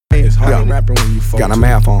hard rapping when you got a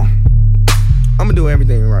math on. I'ma do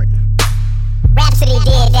everything right. Rhapsidi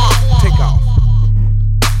did that. Take off.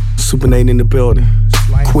 Super Nate in the building.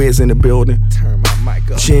 Quiz in the building. Turn my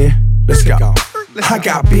mic up. Chin, let's go. I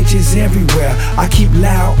got bitches everywhere, I keep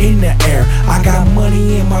loud in the air. I got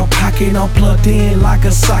money in my pocket, I'm plugged in like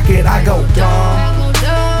a socket. I go dumb,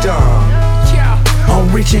 dumb.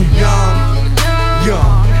 I'm rich and young.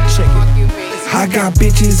 Check it. I got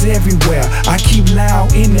bitches everywhere, I keep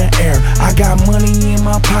loud in the air. I got money in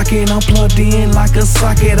my pocket, I'm plugged in like a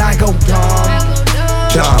socket. I go dumb,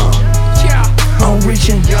 dumb. I'm rich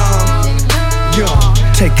and young.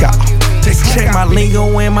 Take off. Check my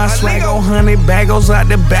lingo and my swaggo, 100 bagos out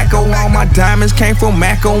the backo. All my diamonds came from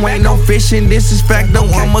Macco. Ain't no fishing, this is facto.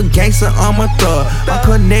 I'm a gangster, I'm a thug. I'm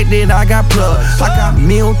connected, I got plugs. I got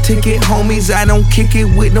meal ticket homies, I don't kick it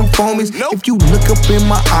with them foamies. If you look up in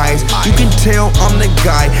my eyes, you can tell I'm the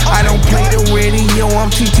guy. I don't play the radio,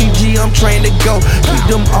 I'm TTG, I'm trained to go.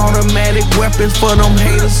 Keep them automatic weapons for them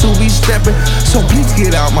haters who be stepping. So please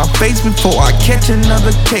get out my face before I catch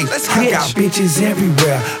another case. I got bitches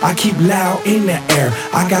everywhere, I keep loud in the air.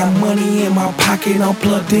 I got money in my pocket, I'm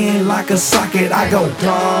plugged in like a socket. I go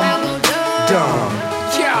dumb, dumb.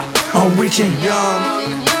 I'm rich and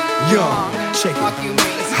young. Check it.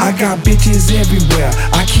 I got bitches everywhere,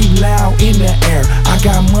 I keep loud in the air. I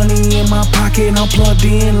got money in my pocket, I'm plugged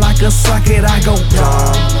in like a socket. I go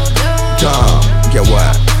dumb, dumb. Get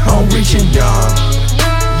what? I'm rich and young.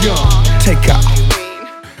 Take out.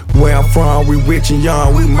 Where I'm from, we rich and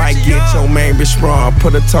young. We might get your main bitch sprung.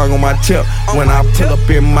 Put a tongue on my tip when I pull up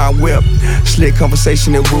in my whip. Slick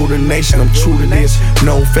conversation that rule the nation. I'm true to this.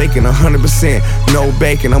 No faking, 100%. No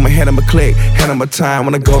baking. I'm ahead of my click, head of my time.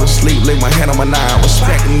 When I go to sleep, lay my head on my nine.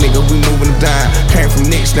 Respect the nigga, we moving the dime. Came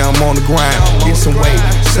from Knicks, now I'm on the grind. Get some weight,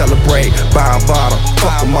 celebrate, buy a bottle,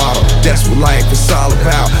 fuck a model. That's what life is all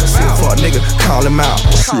about. See it for a nigga, call him out.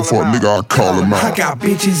 See it for a nigga, I call him out. I got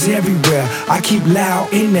bitches everywhere, I keep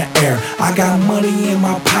loud in the air. I got money in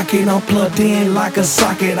my pocket, I'm plugged in like a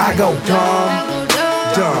socket. I go dumb,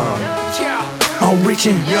 dumb. I'm rich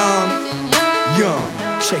and young.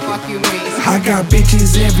 Check it. I got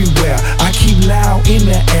bitches everywhere, I keep loud in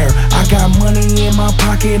the air. I got money in my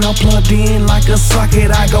pocket, I'm plugged in like a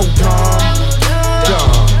socket. I go dumb,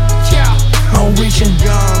 dumb. I'm rich and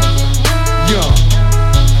young.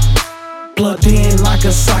 Plugged in like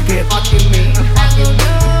a socket.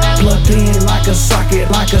 Plugged in like a socket,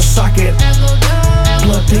 like a socket.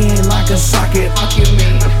 Plugged in like a socket.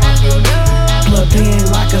 Plugged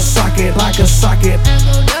in like a socket, like a socket.